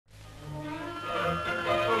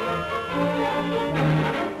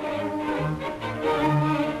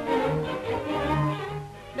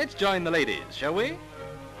join the ladies, shall we?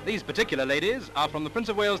 These particular ladies are from the Prince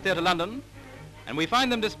of Wales Theatre, London, and we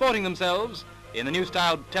find them disporting themselves in the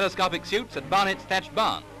new-styled telescopic suits at Barnet's Thatched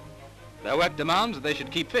Barn. Their work demands that they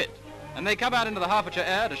should keep fit, and they come out into the Hertfordshire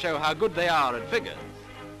air to show how good they are at figures.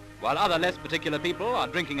 While other less particular people are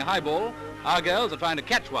drinking a highball, our girls are trying to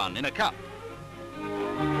catch one in a cup.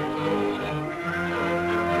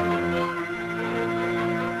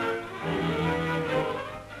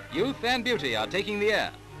 Youth and beauty are taking the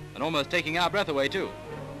air, and almost taking our breath away too.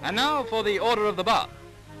 And now for the Order of the Bath.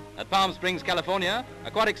 At Palm Springs, California,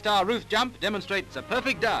 aquatic star Ruth Jump demonstrates a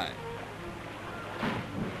perfect dive.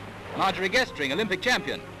 Marjorie Gestring, Olympic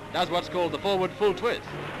champion, does what's called the forward full twist.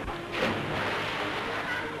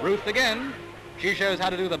 Ruth again, she shows how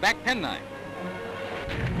to do the back penknife.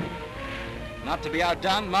 Not to be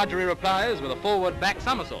outdone, Marjorie replies with a forward back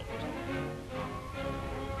somersault.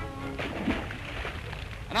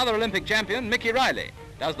 Another Olympic champion, Micky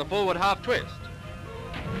does the forward half twist.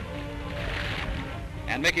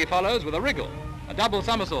 And Micky follows with a wriggle, a double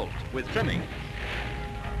somersault with trimming.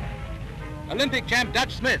 Olympic champ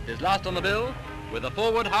Dutch Smith is last on the bill with a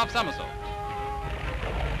forward half somersault.